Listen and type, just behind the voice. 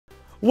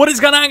What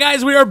is going on,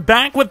 guys? We are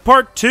back with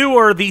part 2,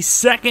 or the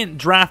second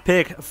draft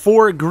pick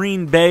for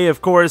Green Bay.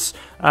 Of course,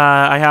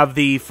 I have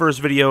the first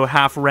video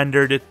half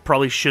rendered. It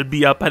probably should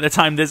be up by the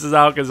time this is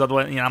out, because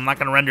otherwise, I'm not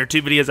going to render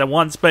 2 videos at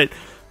once. But,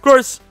 of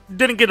course,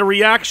 didn't get a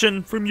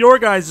reaction from your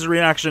guys'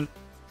 reaction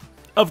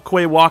of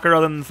Quay Walker,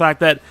 other than the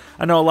fact that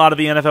I know a lot of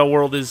the NFL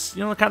world is,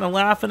 kind of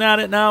laughing at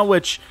it now,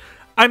 which,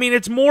 I mean,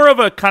 it's more of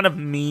a kind of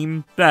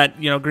meme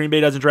that, Green Bay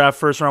doesn't draft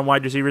first-round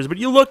wide receivers. But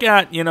you look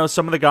at,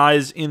 some of the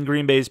guys in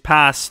Green Bay's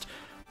past,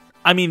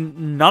 I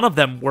mean, none of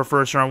them were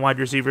first-round wide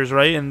receivers,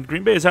 right? And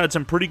Green Bay has had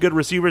some pretty good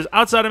receivers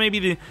outside of maybe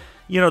the,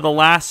 the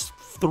last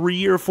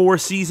 3 or 4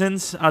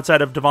 seasons,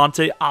 outside of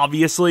Devonte,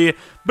 obviously.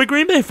 But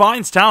Green Bay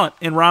finds talent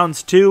in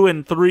rounds 2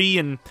 and 3,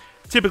 and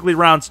typically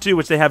rounds 2,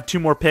 which they have 2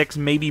 more picks,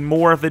 maybe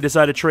more if they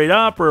decide to trade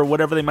up or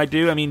whatever they might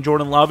do. I mean,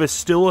 Jordan Love is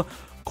still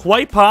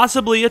quite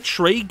possibly a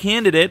trade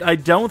candidate. I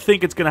don't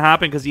think it's going to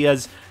happen because he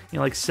has,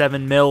 like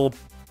 $7 million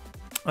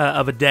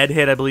of a dead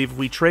hit, I believe, if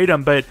we trade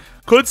him, but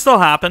could still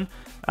happen.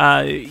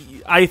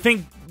 I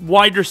think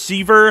wide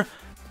receiver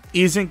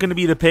isn't going to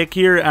be the pick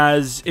here,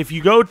 as if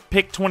you go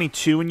pick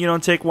 22 and you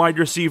don't take wide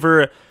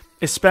receiver,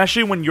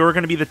 especially when you're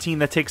going to be the team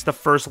that takes the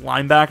first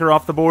linebacker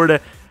off the board,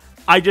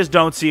 I just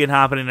don't see it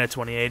happening at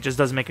 28. It just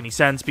doesn't make any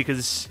sense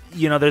because,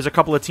 there's a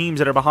couple of teams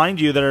that are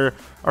behind you that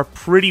are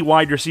pretty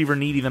wide receiver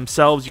needy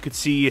themselves. You could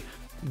see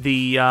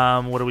the,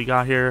 what do we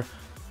got here?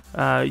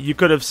 You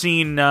could have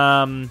seen,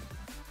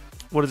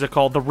 what is it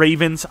called? The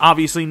Ravens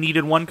obviously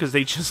needed one because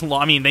they just,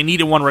 they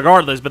needed one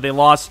regardless, but they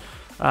lost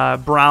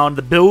Brown.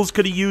 The Bills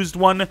could have used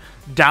one.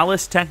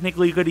 Dallas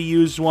technically could have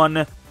used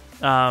one.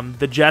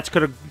 The Jets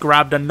could have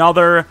grabbed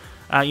another.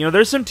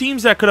 There's some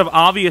teams that could have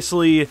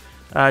obviously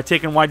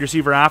taken wide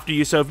receiver after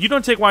you. So if you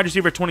don't take wide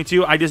receiver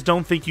 22, I just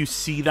don't think you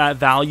see that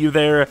value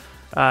there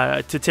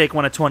to take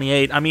one at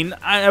 28. I mean,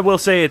 I will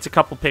say it's a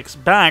couple picks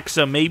back,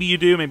 so maybe you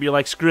do. Maybe you're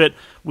like, screw it,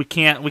 we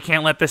can't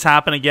let this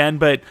happen again.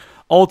 But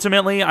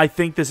ultimately, I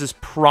think this is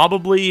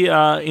probably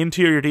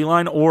interior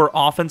D-line or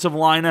offensive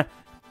line.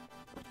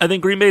 I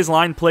think Green Bay's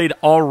line played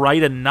all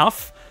right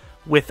enough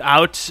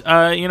without,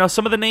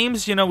 some of the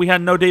names. We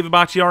had no David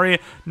Bakhtiari,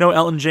 no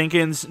Elton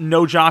Jenkins,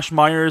 no Josh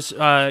Myers.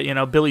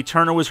 Billy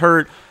Turner was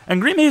hurt.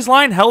 And Green Bay's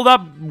line held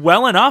up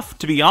well enough,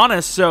 to be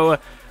honest. So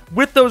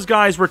with those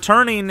guys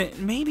returning,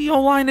 maybe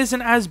O-line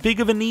isn't as big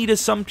of a need as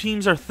some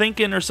teams are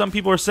thinking or some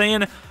people are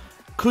saying.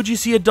 Could you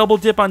see a double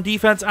dip on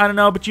defense? I don't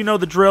know, but you know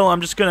the drill.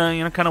 I'm just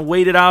going to, kind of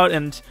wait it out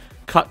and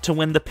cut to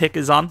when the pick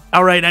is on.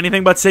 All right,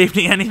 anything but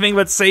safety,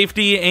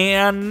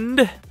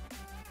 and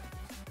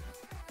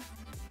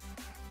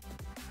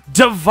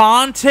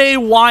Devonte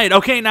Wyatt.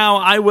 Okay, now,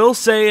 I will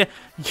say,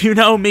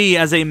 me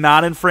as a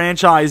Madden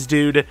franchise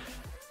dude,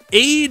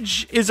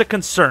 age is a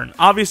concern.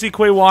 Obviously,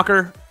 Quay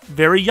Walker,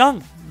 very young,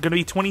 going to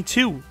be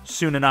 22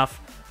 soon enough.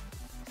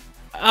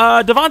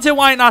 Devonte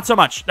Wyatt, not so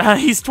much.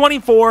 He's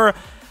 24.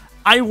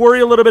 I worry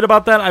a little bit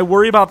about that. I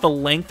worry about the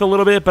length a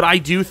little bit, but I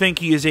do think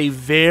he is a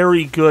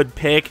very good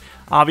pick.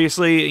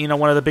 Obviously,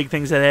 one of the big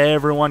things that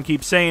everyone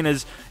keeps saying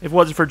is if it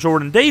wasn't for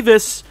Jordan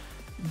Davis,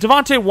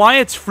 Devonte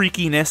Wyatt's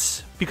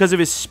freakiness, because of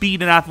his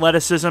speed and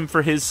athleticism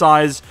for his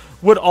size,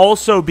 would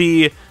also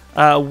be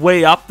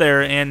way up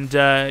there and,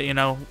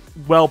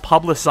 well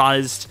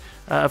publicized.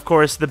 Of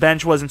course, the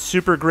bench wasn't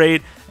super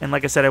great, and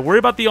like I said, I worry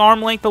about the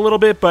arm length a little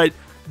bit, but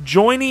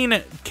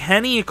joining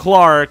Kenny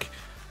Clark,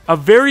 a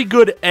very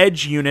good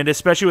edge unit,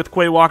 especially with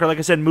Quay Walker, like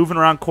I said, moving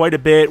around quite a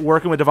bit,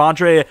 working with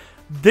Devonte.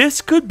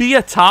 This could be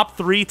a top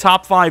 3,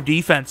 top 5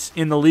 defense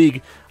in the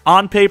league.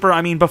 On paper,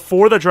 I mean,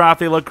 before the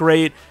draft, they look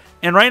great.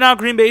 And right now,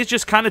 Green Bay is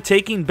just kind of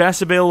taking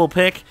best available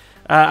pick.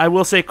 I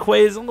will say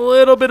Quay is a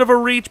little bit of a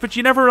reach, but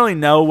you never really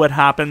know what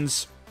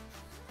happens.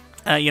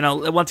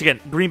 Once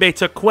again, Green Bay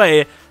took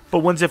Quay, but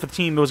what's if a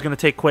team was going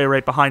to take Quay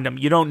right behind him?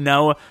 You don't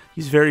know.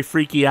 He's a very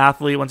freaky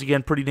athlete. Once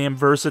again, pretty damn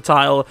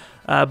versatile.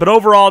 But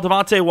overall,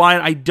 Devonte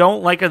Wyatt, I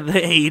don't like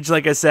the age,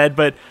 like I said.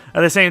 But at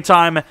the same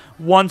time,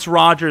 once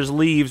Rodgers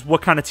leaves,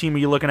 what kind of team are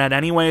you looking at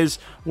anyways?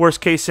 Worst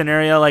case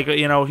scenario,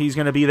 he's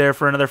going to be there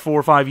for another 4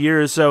 or 5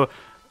 years. So,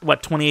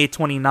 28,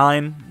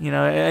 29?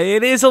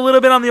 It is a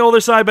little bit on the older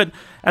side. But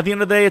at the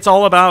end of the day, it's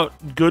all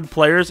about good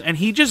players. And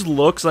he just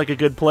looks like a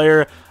good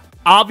player.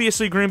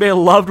 Obviously, Green Bay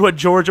loved what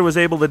Georgia was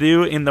able to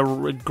do in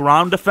the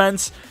ground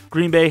defense.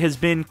 Green Bay has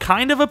been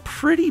kind of a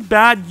pretty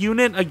bad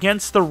unit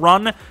against the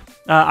run.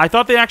 I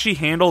thought they actually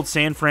handled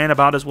San Fran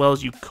about as well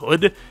as you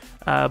could.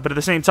 But at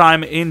the same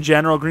time, in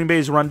general, Green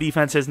Bay's run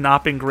defense has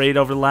not been great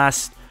over the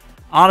last,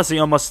 honestly,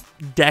 almost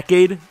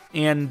decade.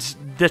 And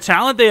the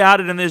talent they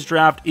added in this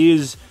draft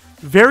is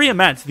very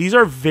immense. These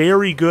are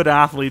very good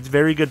athletes,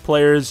 very good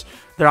players.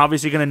 They're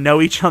obviously going to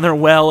know each other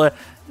well.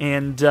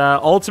 And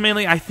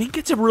ultimately, I think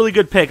it's a really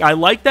good pick. I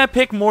like that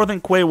pick more than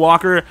Quay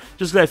Walker,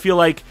 just because I feel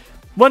like,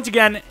 once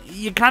again,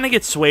 you kind of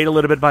get swayed a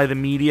little bit by the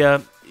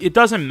media. It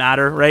doesn't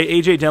matter, right?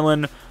 A.J.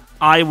 Dillon,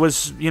 I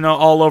was,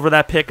 all over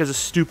that pick as a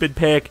stupid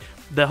pick.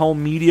 The whole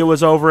media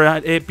was over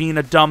it being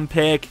a dumb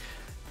pick.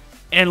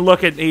 And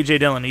look at A.J.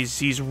 Dillon.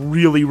 He's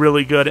really,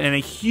 really good and a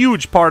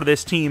huge part of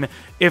this team.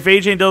 If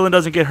A.J. Dillon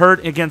doesn't get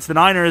hurt against the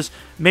Niners,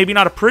 maybe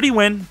not a pretty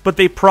win, but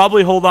they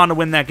probably hold on to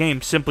win that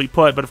game, simply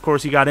put. But, of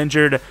course, he got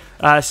injured.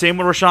 Same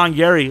with Rashawn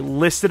Gary,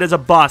 listed as a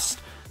bust.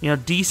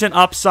 Decent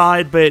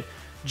upside, but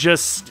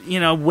just,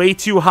 way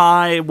too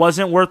high.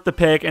 Wasn't worth the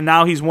pick, and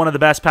now he's one of the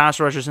best pass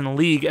rushers in the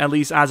league, at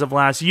least as of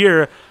last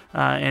year.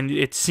 And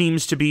it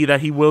seems to be that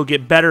he will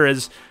get better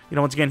as,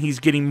 once again, he's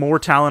getting more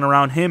talent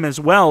around him as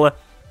well.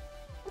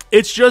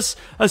 It's just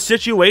a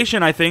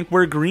situation, I think,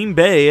 where Green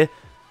Bay,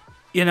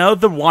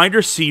 the wide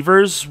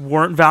receivers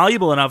weren't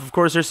valuable enough. Of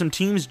course, there's some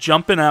teams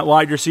jumping at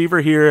wide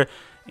receiver here,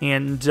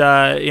 and,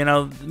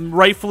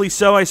 rightfully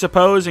so, I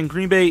suppose. And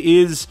Green Bay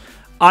is,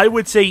 I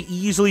would say,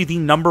 easily the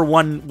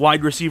 #1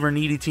 wide receiver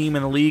needy team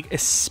in the league,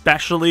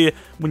 especially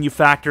when you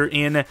factor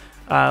in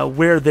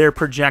where they're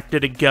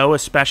projected to go,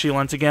 especially,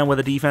 once again, with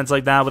a defense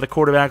like that, with a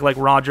quarterback like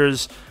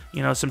Rodgers,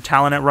 some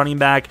talent at running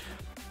back.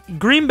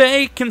 Green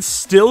Bay can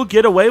still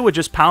get away with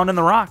just pounding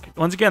the rock.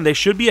 Once again, they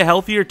should be a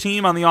healthier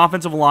team on the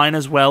offensive line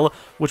as well,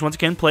 which once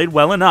again played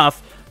well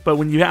enough. But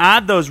when you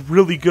add those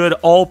really good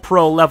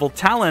all-pro level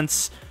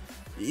talents,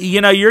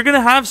 you're going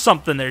to have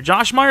something there.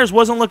 Josh Myers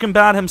wasn't looking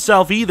bad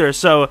himself either.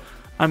 So,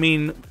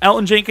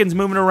 Elton Jenkins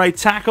moving to right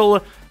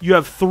tackle. You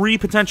have 3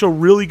 potential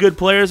really good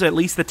players, at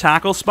least the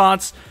tackle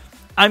spots.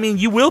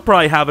 You will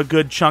probably have a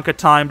good chunk of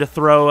time to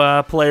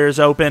throw players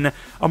open.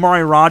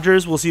 Amari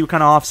Rodgers, we'll see what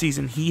kind of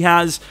offseason he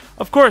has.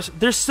 Of course,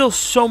 there's still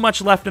so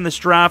much left in this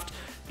draft.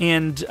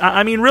 And,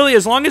 really,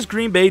 as long as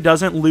Green Bay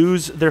doesn't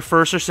lose their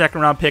first or second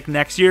round pick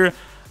next year,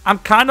 I'm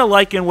kind of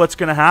liking what's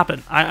going to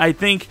happen. I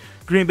think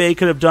Green Bay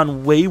could have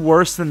done way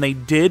worse than they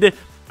did.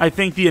 I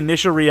think the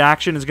initial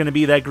reaction is going to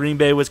be that Green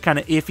Bay was kind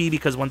of iffy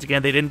because, once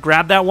again, they didn't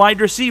grab that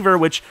wide receiver,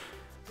 which,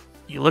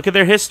 you look at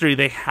their history,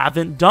 they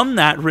haven't done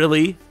that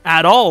really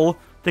at all.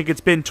 I think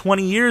it's been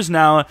 20 years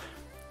now,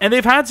 and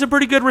they've had some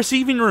pretty good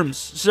receiving rooms.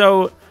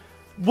 So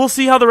we'll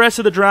see how the rest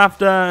of the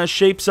draft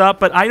shapes up,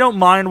 but I don't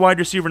mind wide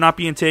receiver not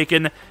being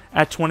taken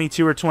at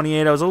 22 or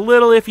 28. I was a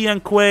little iffy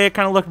on Quay. I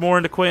kind of looked more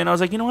into Quay, and I was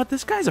like, you know what?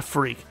 This guy's a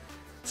freak.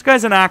 This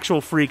guy's an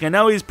actual freak. I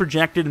know he's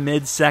projected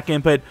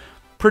mid-second, but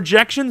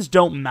projections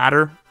don't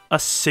matter a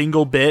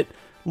single bit.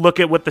 Look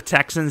at what the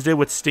Texans did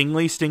with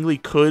Stingley.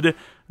 Stingley could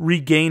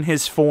regain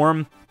his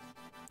form.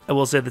 I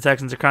will say the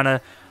Texans are kind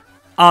of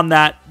on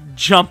that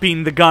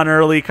jumping the gun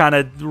early, kind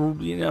of,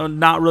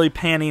 not really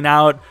panning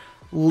out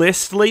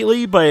list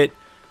lately, but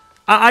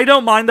I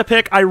don't mind the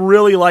pick. I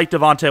really like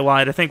Devonte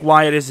Wyatt. I think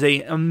Wyatt is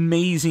an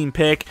amazing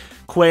pick.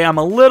 Quay, I'm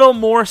a little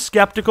more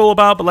skeptical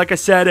about, but like I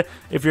said,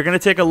 if you're going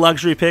to take a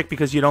luxury pick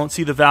because you don't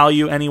see the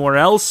value anywhere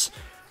else,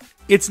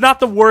 it's not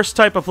the worst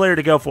type of player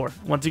to go for.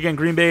 Once again,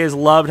 Green Bay has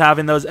loved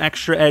having those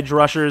extra edge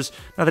rushers.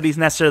 Not that he's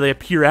necessarily a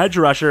pure edge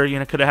rusher.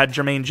 Could have had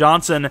Jermaine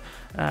Johnson.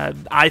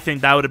 I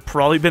think that would have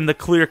probably been the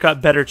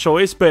clear-cut better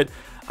choice. But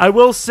I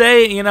will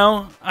say,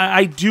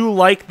 I do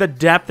like the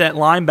depth at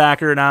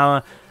linebacker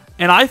now.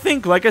 And I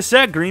think, like I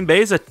said, Green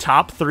Bay is a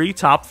top 3,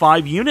 top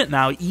 5 unit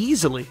now,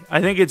 easily.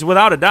 I think it's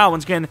without a doubt.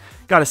 Once again,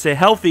 got to stay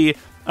healthy.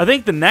 I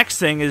think the next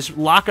thing is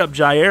lock up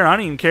Jair. I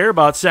don't even care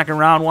about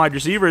second-round wide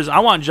receivers. I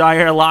want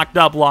Jair locked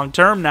up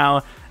long-term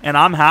now, and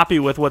I'm happy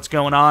with what's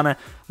going on.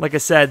 Like I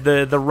said,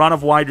 the run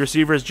of wide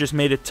receivers just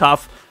made it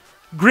tough.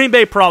 Green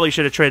Bay probably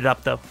should have traded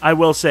up, though. I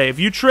will say, if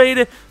you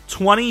trade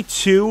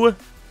 22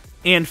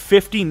 and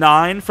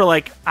 59 for,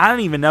 I don't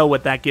even know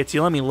what that gets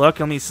you. Let me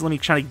look. Let me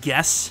try to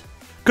guess.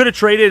 Could have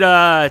traded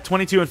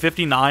 22 and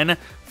 59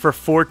 for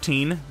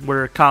 14,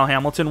 where Kyle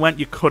Hamilton went.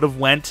 You could have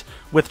went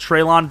with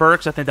Treylon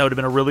Burks. I think that would have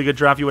been a really good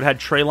draft. You would have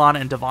had Treylon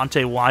and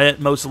Devonte Wyatt,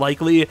 most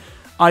likely.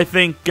 I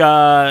think,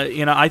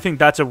 I think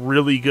that's a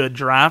really good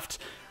draft.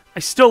 I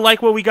still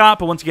like what we got,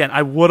 but once again,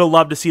 I would have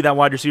loved to see that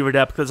wide receiver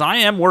depth because I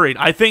am worried.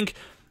 I think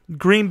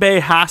Green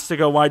Bay has to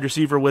go wide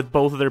receiver with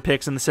both of their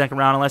picks in the second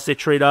round unless they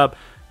trade up,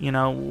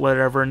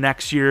 whatever,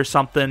 next year or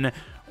something.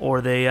 Or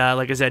they,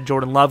 like I said,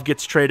 Jordan Love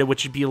gets traded,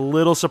 which would be a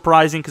little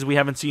surprising because we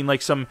haven't seen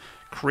some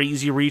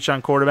crazy reach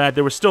on quarterback.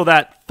 There was still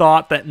that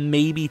thought that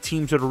maybe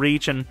teams would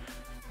reach, and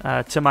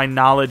to my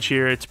knowledge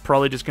here, it's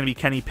probably just going to be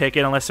Kenny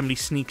Pickett unless somebody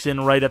sneaks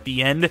in right at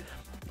the end.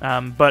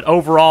 But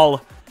overall,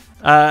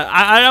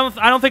 I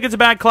don't think it's a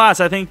bad class.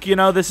 I think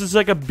this is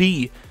a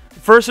B.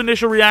 First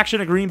initial reaction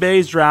to Green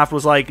Bay's draft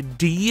was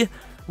D.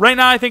 Right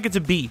now, I think it's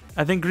a B.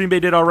 I think Green Bay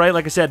did all right.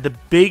 Like I said, the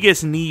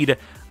biggest need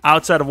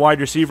outside of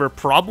wide receiver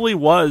probably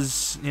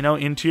was,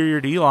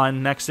 interior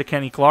D-line next to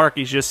Kenny Clark.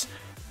 He's just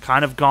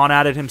kind of gone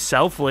at it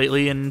himself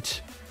lately,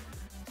 and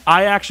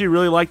I actually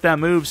really like that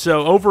move.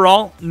 So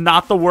overall,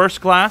 not the worst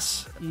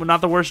class,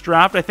 not the worst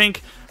draft. I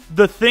think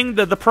the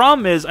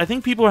problem is, I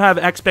think people have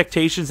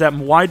expectations that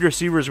wide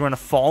receivers are going to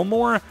fall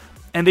more,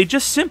 and they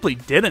just simply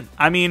didn't.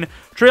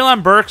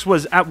 Treylon Burks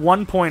was at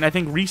one point, I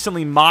think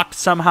recently mocked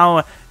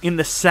somehow in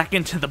the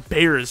second to the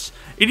Bears.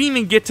 It didn't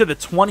even get to the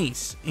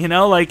 20s,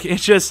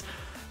 it's just,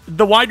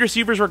 the wide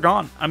receivers were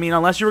gone.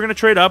 Unless you were going to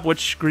trade up,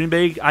 which Green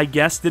Bay, I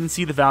guess, didn't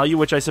see the value,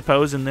 which I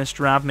suppose in this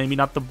draft, maybe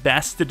not the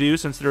best to do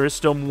since there is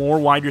still more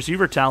wide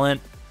receiver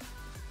talent.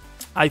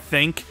 I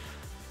think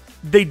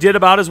they did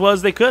about as well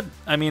as they could.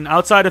 I mean,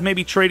 outside of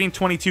maybe trading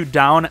 22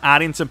 down,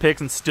 adding some picks,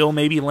 and still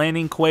maybe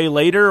landing Quay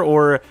later,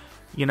 or,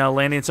 you know,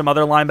 landing some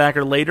other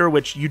linebacker later,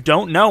 which you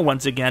don't know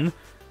once again.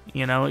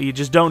 You know, you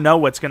just don't know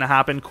what's going to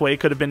happen. Quay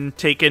could have been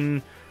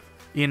taken,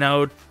 you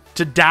know,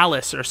 to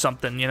Dallas or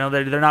something. You know,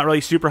 they're not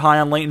really super high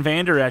on Leighton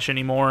Vander Esch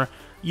anymore.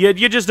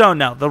 You just don't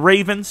know. The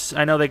Ravens,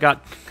 I know they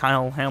got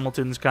Kyle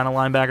Hamilton's kind of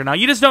linebacker now.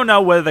 You just don't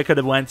know whether they could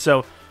have went,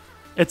 so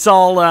it's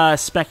all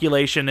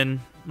speculation,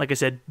 and like I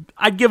said,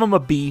 I'd give them a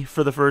B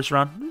for the first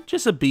round.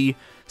 Just a B.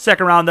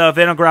 Second round, though, if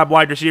they don't grab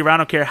wide receiver, I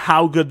don't care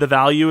how good the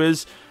value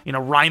is. You know,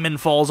 Ryman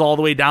falls all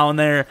the way down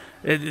there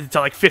to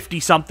like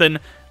 50-something.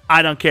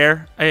 I don't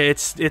care.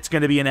 It's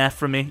going to be an F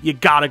for me. You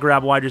got to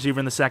grab wide receiver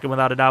in the second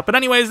without a doubt. But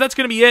anyways, that's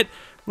going to be it.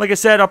 Like I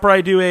said, I'll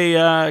probably do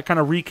a kind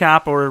of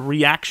recap or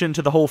reaction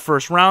to the whole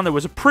first round. There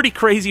was a pretty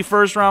crazy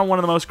first round, one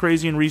of the most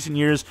crazy in recent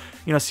years.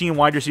 You know, seeing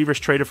wide receivers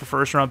traded for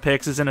first-round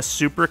picks isn't a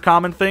super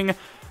common thing.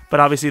 But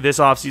obviously this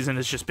offseason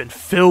has just been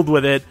filled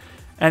with it.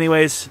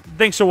 Anyways,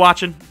 thanks for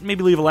watching.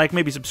 Maybe leave a like,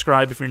 maybe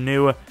subscribe if you're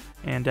new.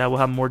 And we'll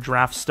have more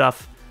draft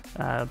stuff.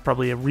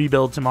 Probably a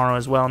rebuild tomorrow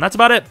as well. And that's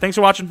about it. Thanks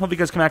for watching. Hope you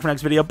guys come back for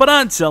next video. But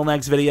until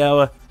next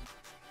video,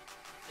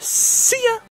 see ya!